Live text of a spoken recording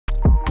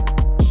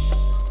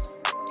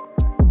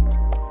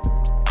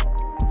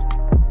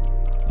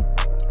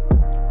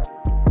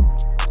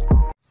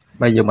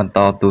bây giờ mình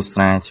to tu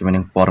sna chỉ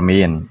mình bỏ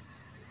miền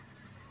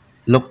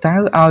lục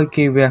táo ao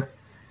kia việc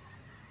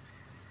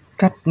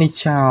cắt ni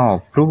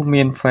chào pru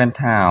miền fan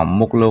thảo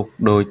một lục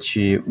đôi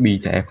chi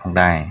BTS phòng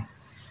đài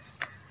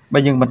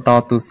bây giờ mình to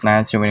tu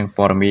sna chỉ mình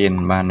bỏ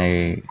miền mà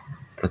này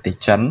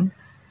protection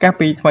các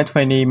pi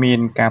thay ni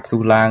miền cáp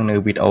tu lang nơi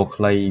video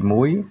clay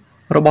muối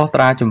robot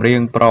tra chủng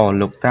riêng pro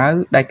lục táo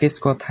đại kết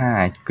quả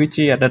thải cứ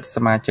chia đất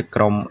sama chật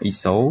krom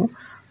iso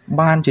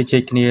ban chỉ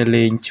chơi kia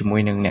lên chỉ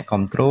môi nâng nè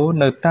control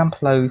nơi tam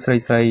plei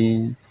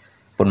xây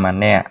bồn màn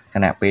nè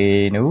cái nè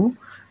pe nú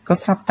có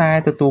sắp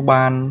tay từ tu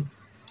ban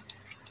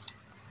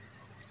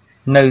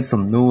nơi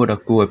sầm nua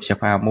được cua chập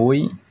hà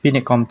muối pin nè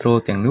control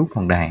tiếng nú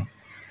phòng đài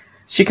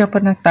chỉ các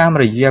phần tam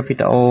rồi gia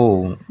video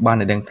ban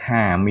này đang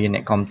thả miền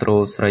nè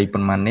control xây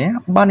bồn màn nè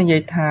ban này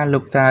dây thả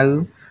lục táo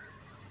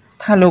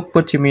thả lục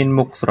bớt chỉ miền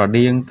mục sờ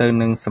điên từ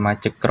nâng sama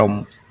chật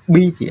krom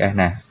bi thì ai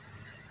nè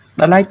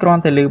đã lấy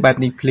con tay lư bài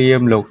đi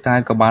phim lục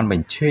tai của ban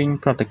bệnh trên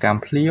program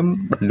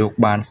phim bật lục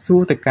bàn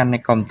su từ căn này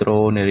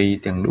control này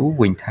tiếng lũ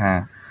quỳnh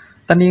thà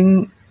ta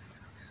niên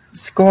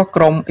score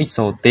krom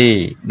isote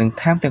đừng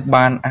tham tiếng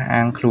ban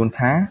ang khuôn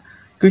thá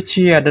cứ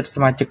chia đất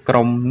sama chật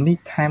krom ní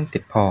tham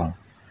tiệt phòng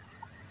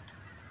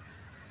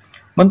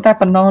mình ta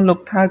phần non lục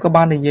tai của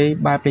ban này dây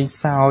bài bên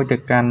sau từ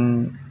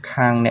căn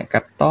khang nẹt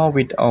cắt to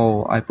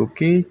video ai bục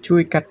kí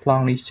chui cắt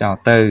plong đi chào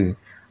từ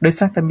để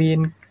sát ta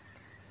miên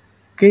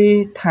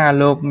cái thà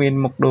lộc miền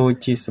một đôi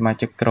chỉ mà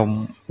chật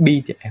krom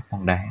BTS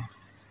phòng đài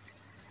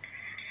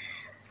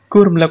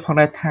cú rầm lập phòng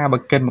đài thà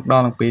bậc kênh một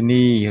đòn pe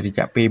ni rồi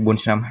chạm pe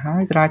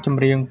 4/2ra châm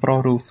riêng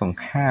pro ru sòng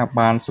kha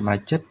ban sầm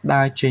chất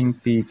đa trên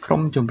pi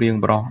krom châm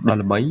riêng pro đòn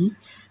là bấy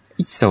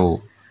ít số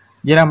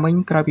giờ làm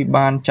mình cài pi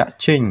ban chạm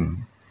trình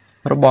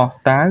rồi bỏ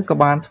tái các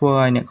ban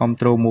thua này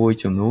control môi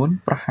chấm nón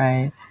pro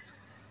hai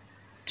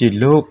chỉ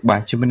lúc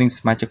bài châm riêng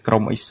mà chật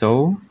krom ít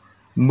số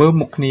mơ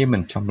một nia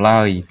mình chồng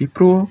lời pi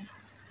pro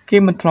khi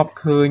mình thọp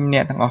khơi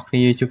nẹt thằng ọc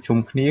nia chụp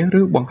chùm khía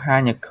rước bằng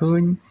hai nhạc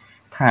khơi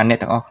thả nẹt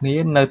thằng ọc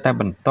nia nơi ta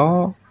bẩn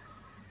to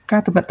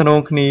các tụi bạn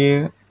tao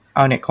khía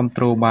ao nẹt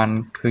control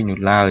ban khơi nhụt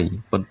lời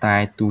bẩn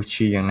tai tu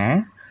chiอย่างណា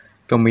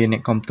ក៏មានអ្ន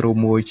កcontrol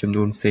មួយចំ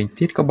នួនផ្សេង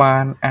ទៀតក៏បា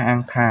នអាង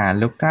ថា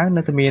លោកតើ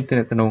នៅតែមាន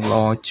តំណងល្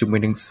អជាមួយ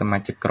នឹងសមា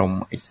ជិកក្រុម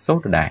EXO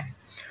ដដែល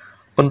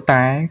ប៉ុន្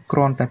តែគ្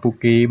រាន់តែពួក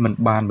គេមិន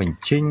បានបញ្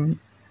ចេញ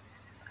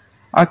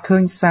ឲ្យឃើ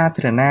ញសា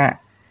ធារណៈ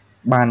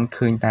បាន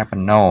ឃើញតែប៉ុ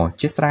ណ្ណោះ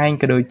ជាស្រែង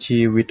ក៏ដូចជា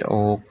វីដេ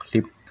អូឃ្លី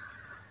ប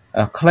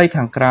ខ្លី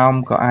ខាងក្រោម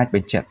ក៏អាចប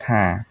ញ្ជាក់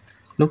ថា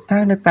លោកតើ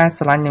នៅតែ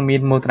ស្រឡាញ់និងមា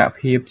នមោទន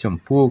ភាពចំ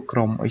ពោះក្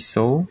រុម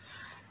EXO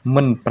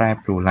មិនប្រែ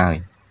ប្រួលឡើយ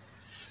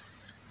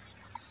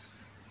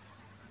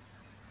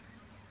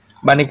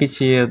បាននេះគឺ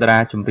ជាតារា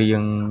ចម្រៀ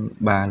ង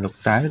បាទលោក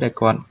តើដែល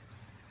គាត់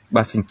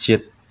បាទសញ្ជា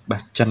តិបា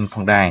ទចិនផ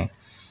ងដែរ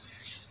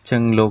អញ្ចឹ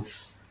ងលោក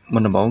មុ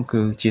នដំបូង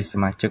គឺជាស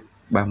មាជិក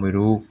បាទមួយ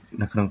រូប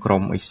នៅក្នុងក្រុ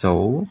ម EXO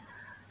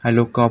ហើយ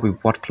លោកក៏វិ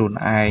វត្តខ្លួន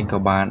ឯងក៏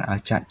បាន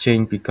ចាក់ចេញ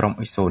ពីក្រុម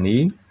EXO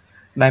នេះ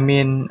ដែល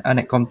មាន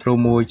អ្នកគ្រប់គ្រង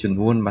មួយចំ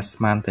នួនបាទស្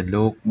មានតែ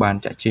លោកបាន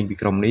ចាក់ចេញពី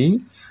ក្រុមនេះ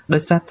ដោ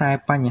យសារតែ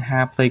បញ្ហា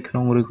ផ្ទៃក្នុ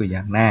ងឬក៏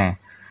យ៉ាងណា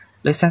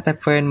ដោយសារតែ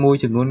fan មួយ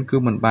ចំនួនគឺ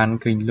មិនបាន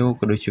ឃើញលោក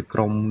ក៏ដូចជាក្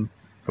រុម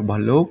រប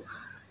ស់លោក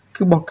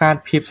គឺបង្កើត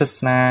ភាពសាស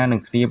នានឹ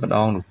ងគ្នាម្ដ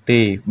ងនោះ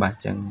ទេបាទអ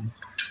ញ្ចឹង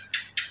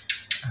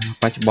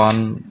បច្ចុប្បន្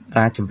ន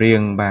រាជចម្រៀ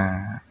ងបាទ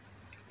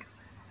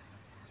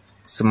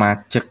សមា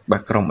ជិកបា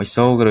ទក្រុម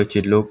EXO ក៏ដូចជា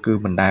លោកគឺ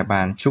មិនដែល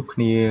បានជួបគ្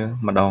នា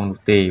ម្ដងនោះ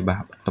ទេបា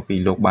ទបន្ទាប់ពី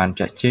លោកបាន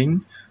ចាក់ចេញ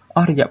អ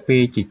ស់រយៈពេ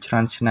លជាច្រើ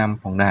នឆ្នាំ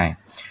ផងដែរ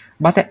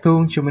បាទតកតង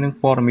ជាមួយនឹង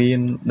ព័ត៌មាន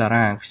តា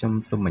រាខ្ញុំ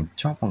សូមបញ្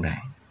ចប់ផងដែ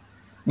រ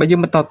បើយើង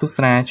បន្តទស្ស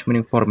នាជាមួយ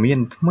នឹងព័ត៌មាន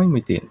ថ្មីមួ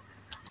យទៀត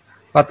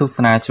បាទទស្ស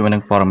នាជាមួយនឹ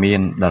ងព័ត៌មា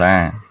នតារា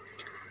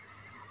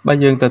បើ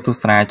យើងទៅទ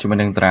ស្សនាជាមួយ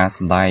នឹងតារាស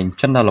ម្ដែង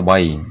ចិនដ៏ល្បី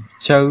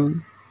ចៅ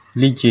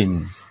លីជីង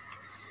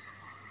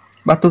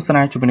បាទទស្ស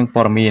នាជាមួយនឹង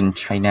ព័ត៌មាន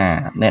ឆៃណា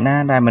អ្នកណា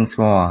ដែលមិនស្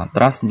គាល់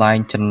តារាសម្ដែង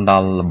ចិន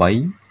ដ៏ល្បី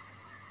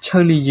ឈើ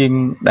លីយីង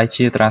ដែល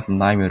ជាតារាស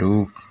ម្ដែងមួយរូ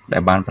បដែ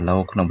លបានប្រឡូ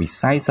កក្នុងវិ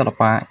ស័យសិល្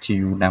បៈជា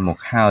យូរណាស់មក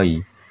ហើយ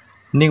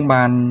នាង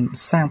បាន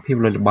សាងភាព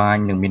ល្បីល្បាញ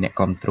និងមានអ្នក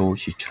គាំទ្រ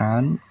ជាច្រើ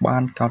នបា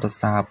នកោតសរ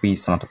សើរពី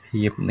សមត្ថ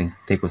ភាពនិង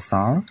ទេពកោស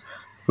ល្យ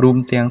រួម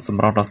ទាំងស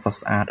ម្រស់ដ៏ស្រស់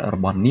ស្អាតរ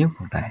បស់នាងផ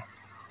ងដែរ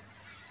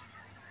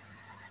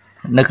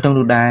នៅក្នុង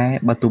នោះដែរ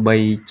បើទោះបី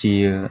ជា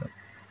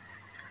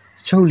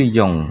ឈើលី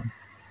យ៉ុង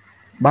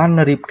បាន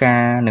រៀបកា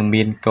រនឹង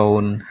មានកូ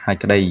នហើយ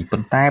ក្តីប៉ុ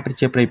ន្តែប្រ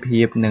ជាប្រិយភា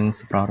ពនិង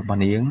សម្រស់រប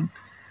ស់នាង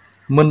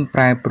មិនប្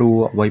រែប្រួល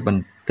អ្វីប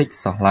ន្តិច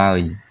សោះឡើយ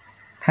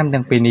ថែម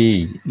ទាំងពេលនេះ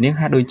នាង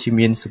ហាក់ដូចជា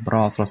មានសម្រ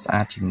ស់ស្រស់ស្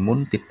អាតជាងមុន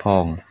ទៀតផ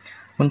ង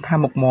មិនថា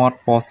មុខមាត់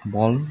ពណ៌សម្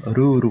បុរ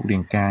ឬរូបរា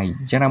ងកាយ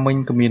យ៉ាងណាមិញ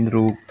ក៏មាន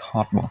រូបថ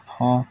តបង្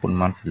ហោះប៉ុន្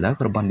មានសន្លឹក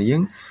របស់នាង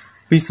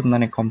ពីសំណា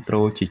ក់អ្នកគាំទ្រ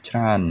ជាច្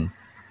រើន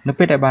នៅ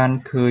ពេលដែលបាន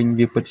ឃើញ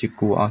វាពិតជា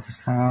គួរឲ្យសរ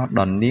សើរ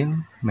ដល់នាង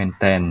មែន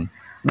តែន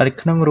ដែល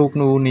ក្នុងរូប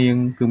នោះនាង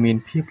គឺមាន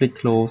ភាពលេច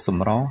ធ្លោស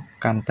ម្រស់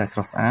កាន់តែស្រ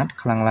ស់ស្អាត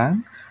ខ្លាំងឡើង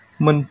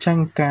មិនចា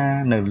ញ់ការ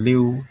នៅលី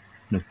វ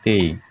នោះទេ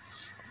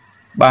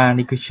បាទ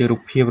នេះគឺជារូ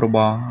បភាពរប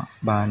ស់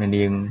បាទ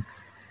នាង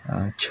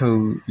ឈើ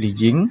លី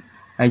យីង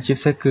ហើយជា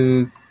ពិសេសគឺ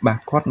បាទ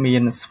គាត់មា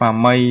នស្វា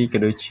មីក៏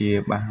ដូចជា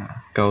បាទ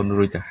កូន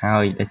រួចទៅហើ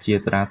យដែលជា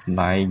តារាសម្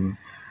ដែង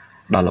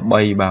ដល់ល្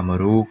បីបាទមួយ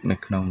រូបនៅ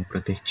ក្នុងប្រ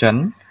ទេសចិន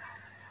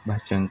បា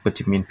ទចឹងពិត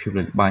ជាមានភាព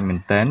ល្បីមែន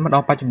តើមកដ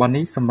ល់បច្ចុប្បន្ន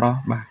នេះសម្រស់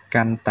បាទ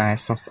កាន់តែ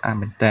ស្រស់ស្អាត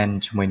មែនតើ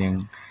ជាមួយនឹង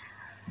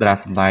តារា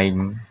សម្ដែង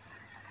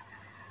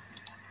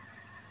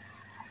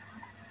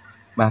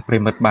បាទប្រិ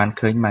មិត្តបាន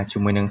ឃើញបាទជា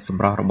មួយនឹងស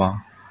ម្រស់របស់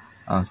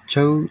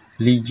Zhao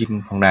Liying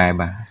ផងដែរ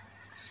បា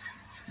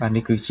ទ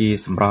នេះគឺជា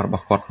សម្រស់រប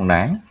ស់គាត់ផង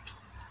ដែរ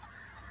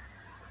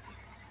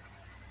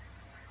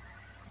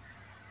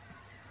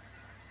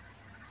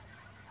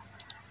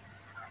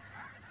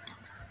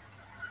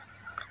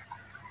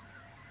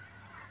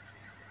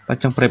បាទ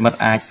ចឹងប្រិមិត្ត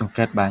អាចសង្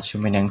កេតបាទជា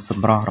មួយនឹងស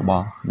ម្រស់រប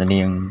ស់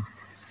នាង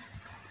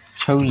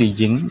Zhao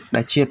Liying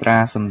ដែលជាតារា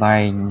សម្ដែ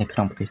ងនៅក្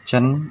នុងប្រទេសចិ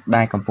ន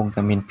ដែលកំពុង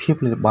តែមានភាព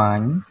ល្បីល្បាញ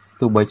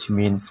ទោះបីជា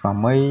មានស្វា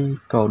មី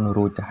កូន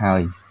រួចទៅហើ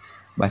យ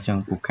បាទចឹង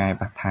ពូកែ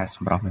បាទថែស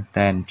ម្រស់មែន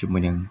តែនជាមួ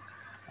យនឹង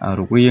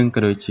រូបរាងក៏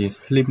ដូចជា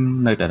slim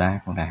នៅដដែល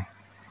ផងដែរ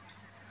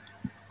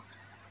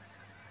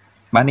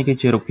បាទនេះគឺ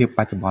ជារូបភាពប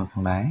ច្ចុប្បន្នផ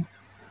ងដែរ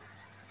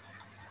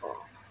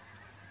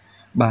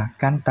បាទ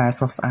កាន់តែ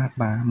ស្រស់ស្អាត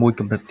បាទមួយ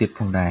កម្រិតទៀត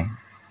ផងដែរ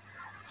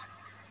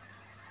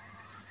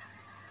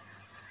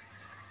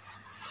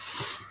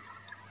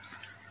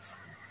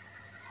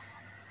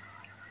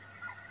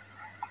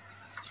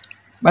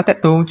បាទតើ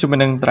តួជាមួយ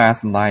នឹងតារា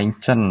សម្ដែង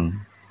ចិន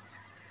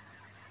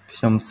ខ្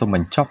ញុំសូមប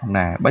ញ្ចប់ផង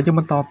ដែរបើយើង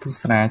បន្តទ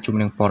ស្សនាជាមួយ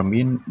នឹងព័ត៌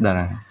មានតា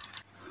រា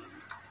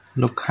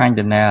លោក Kang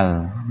Daniel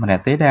ម្នា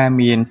ក់ទេដែល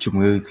មានជំ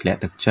ងឺធ្លាក់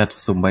ទឹកចិត្ត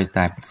សូម្បី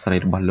តែប្រិយស្រី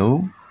របស់លោក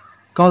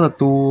ក៏ទ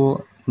ទួល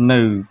នៅ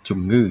ជំ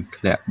ងឺ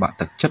ធ្លាក់បាក់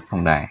ទឹកចិត្តផ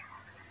ងដែរ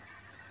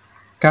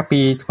កាល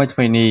ពីថ្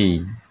មីនេះ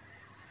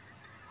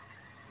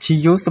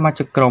Jihyo សមា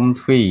ជិកក្រុម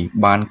ទ្វី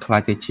បានក្លា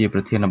យទៅជាប្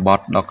រធានបទ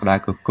ដ៏ក្តៅ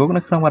គគុក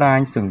នៅក្នុងបណ្ដាញ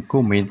សង្គ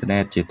មអ៊ីនធឺណិ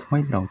តជាថ្មី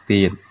ម្ដង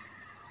ទៀត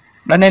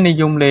ដែលអ្នកនិ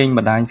យមលេងប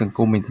ណ្ដាញសង្គ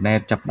មអ៊ីនធឺណិត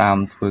ចាប់ផ្ដើម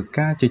ធ្វើ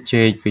ការជ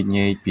ជែកវិញ្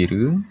ញាយពី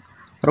រឿង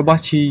រប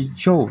ស់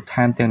Jihyo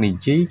ថែមទាំងនិ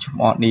យាយចំ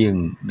អកនាង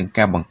នឹង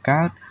ការបង្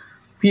កើត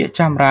ពាក្យ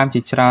ចាំរាមជា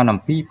ច្រើនអំ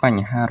ពីប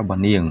ញ្ហារប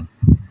ស់នាង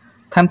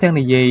ថែមទាំង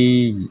និយាយ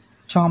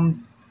ចំ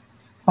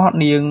អក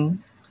នាង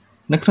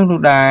នៅក្នុងនោះ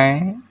ដែរ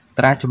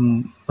តារាច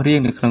ម្រៀង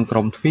នៅក្នុងក្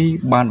រុមទ្វី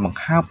បានបង្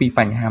ហើបពីប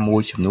ញ្ហាមួ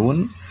យចំនួន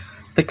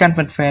ទៅកាន់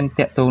fan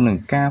តាក់ទងនឹង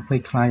ការភ័យ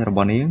ខ្លាចរប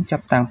ស់នាងចា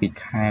ប់តាំងពី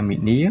ខែមី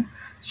នា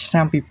ឆ្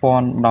នាំ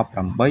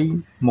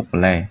2018មក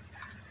ម្លេះ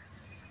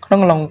ក្នុ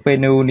ងឡុងពេល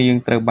នោះនាង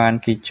ត្រូវបាន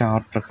គេចោទ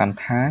ប្រកាន់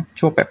ថា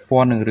ជាប់ពាក់ព័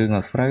ន្ធនឹងរឿង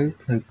អាស្រូវ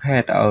ផ្លូវភេ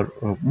ទ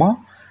របស់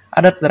អ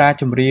តីតតារា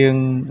ចម្រៀង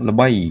ល្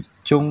បី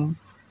ជុង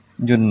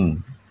យុន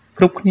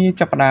គ្រប់គ្នា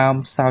ចាប់ផ្ដើម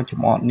សើចចំ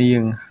អកនា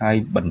ងហើយ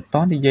បន្ត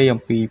និយាយ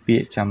អំពីពា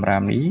ក្យចាំរា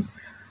មនេះ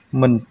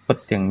មិនពិត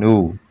ទាំង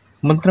នោះ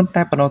មិនត្រឹម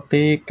តែប៉ុណ្ណោះ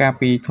ទេកាល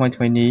ពីថ្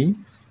មីនេះ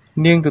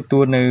នាងទទួ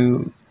លនៅ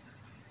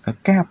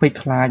ការភ័យ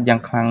ខ្លាចយ៉ាង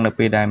ខ្លាំងនៅ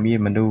ពេលដែលមាន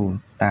មនុស្ស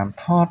តាម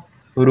ថត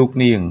រូប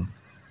នាង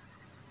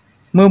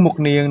មើលមុខ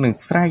នាងនឹង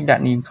ស្រែកដា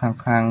ក់នាងខ្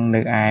លាំងៗនៅ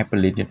ឯប៉ូ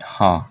លីសយន្ត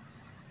ហោះ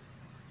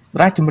តា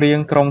រាចម្រៀង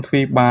ក្រុមទ្វី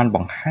បានប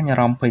ង្ហាញអា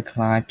រម្មណ៍ភ័យខ្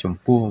លាចចំ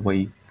ពោះអ្វី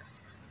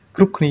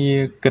គ្រប់គ្នា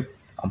គិត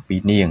អំពី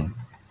នាង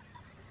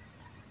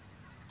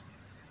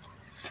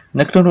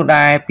នៅក្នុងនោះ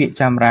ដែរពាក្យ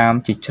ចាំរាម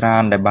ជាច្រើ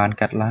នដែលបាន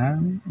កាត់ឡើង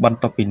បន្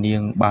ទាប់ពីនា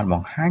ងបានប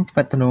ង្ហាញទំ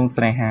នាក់ទំនង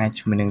ស្នេហា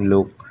ជាមួយនឹង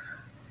លោក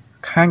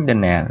Kang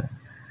Daniel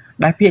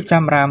ដែលពាក្យ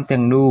ចាំរាម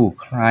ទាំងនោះ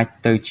ខ្លាច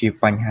ទៅជា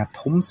បញ្ហា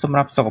ធំសម្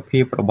រាប់សុខភា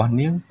ពរបស់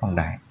នាងផង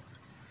ដែរ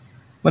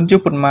មិនយូរ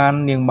ប៉ុន្មាន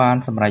នាងបាន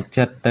សម្រេច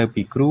ចិត្តទៅ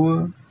ពិគ្រោះ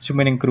ជា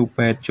មួយនឹងគ្រូ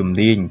ពេទ្យជំ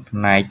នាញផ្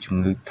នែកជំ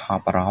ងឺថ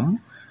ប់អារម្មណ៍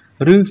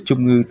ឬជំ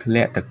ងឺធ្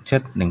លាក់ទឹកចិ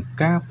ត្តនិង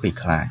ការភ័យ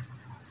ខ្លាច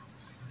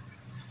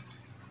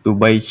ទោះ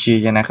បីជា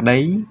យ៉ាងណាក្តី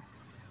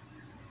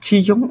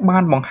Jihyoបា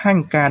នបង្ហាញ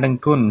ការដឹង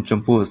គុណចំ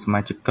ពោះសមា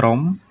ជិកក្រុម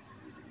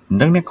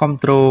និងអ្នកគាំ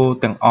ទ្រ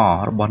ទាំងអស់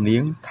របស់នា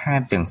ងថែ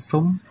មទាំង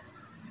សុំ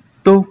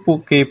ទោសពួក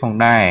គេផង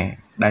ដែរ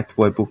ដែលធ្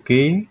វើឲ្យពួក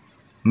គេ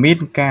មាន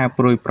ការ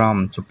ព្រួយបារម្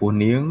ភចំពោះ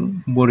នាង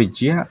មួយរ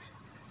យៈ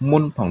មុ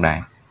នផងដែ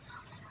រ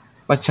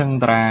បើចឹង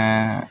តារា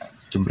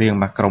ចម្រៀង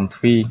មកក្រុម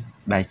ទ្វី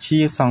ដែលជា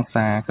សង្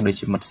សារក៏ដូច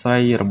ជាមិត្តស្រី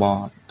រប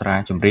ស់តារា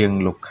ចម្រៀង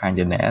លោក Kang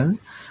Daniel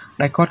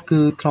ដែលគាត់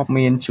គឺធ្លាប់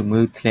មានជំ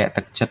ងឺធ្លាក់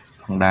ទឹកចិត្ត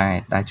ផងដែរ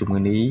ដែលជំងឺ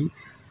នេះ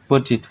ពិ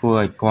តជាធ្វើ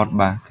ឲ្យគាត់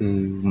បាទគឺ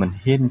មិន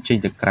ហ៊ានចេញ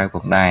ទៅក្រៅផ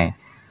ងដែរ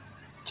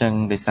អញ្ចឹង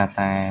ដោយសារ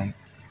តែ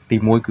ទី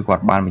1គឺគា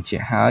ត់បានបញ្ជា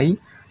ក់ហើយ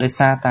ដោយ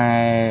សារតែ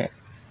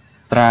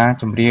តារា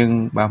ចម្រៀង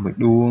បាទមួយ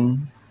ដួង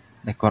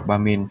ដែលគាត់បា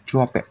នមាន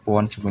ជាប់ពាក់ព័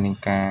ន្ធជាមួយនឹង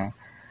ការ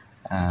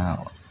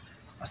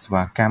ស្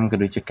វាកម្មក៏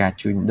ដូចជាការ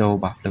ជួញដូរ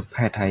បាទលើ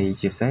ភេទហើយ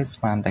ជាពិសេសស្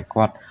មានតែ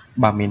គាត់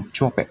បានមាន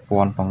ជាប់ពាក់ព័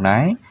ន្ធផងដែ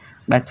រ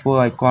ដែលធ្វើ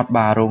ឲ្យគាត់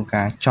បានរង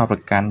ការចោទប្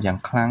រកាន់យ៉ាង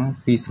ខ្លាំង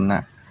ពីសំណា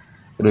ក់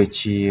ដូច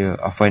ជា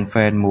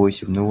fan មួយ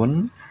ចំនួន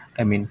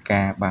ដែលមាន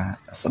ការបាទ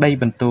ស្ដី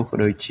បន្ទោសក៏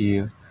ដូចជា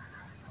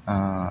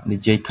និ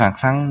យាយខ្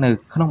លាំងៗនៅ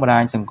ក្នុងបណ្ដា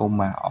ញសង្គម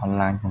អន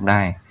ឡាញផង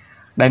ដែរ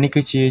ដែលនេះ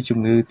គឺជាជំ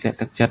ងឺធ្លាក់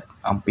ទឹកចិត្ត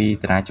អំពី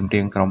តារាចម្រៀ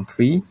ងក្រុមទ្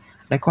វី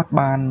ដែលគាត់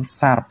បាន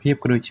សារភាព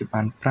ក៏ដូចជា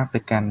បានប្រាប់ទៅ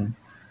កាន់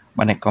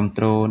បណ្ឌិតគាំ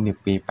ទ្រនា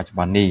ពេលបច្ចុប្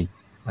បន្ននេះ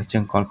បើចឹ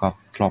ងគាត់ក៏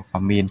ធ្លាប់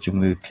មានជំ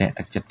ងឺធ្លាក់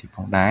ទឹកចិត្តនេះផ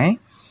ងដែរ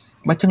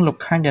បើចឹងលោក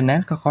Kang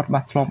Daniel ក៏គាត់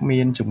បានធ្លាប់មា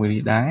នជំងឺ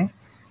នេះដែរ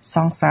ស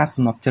ង្សារ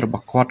សំណប់ចិត្តរប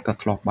ស់គាត់ក៏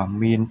ធ្លាប់បាន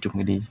មានជំ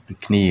ងឺនេះដូច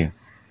គ្នា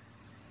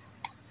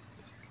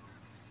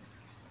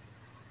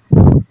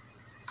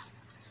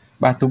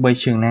បាទទោះបី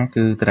ជាណា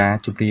គឺតារា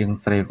ចម្រៀង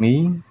ស្រីនេះ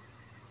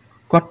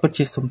គាត់ពិត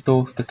ជាសុំទោ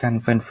សទៅកាន់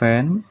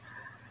fan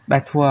ដែ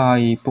លធ្វើឲ្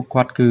យពួក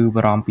គាត់គឺ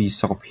បារម្ភពី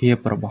សុខភាព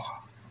របស់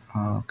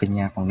កញ្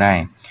ញាផងដែរ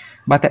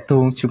បាទតកត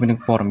ងជាមួយនឹង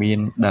ព័ត៌មាន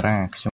តារា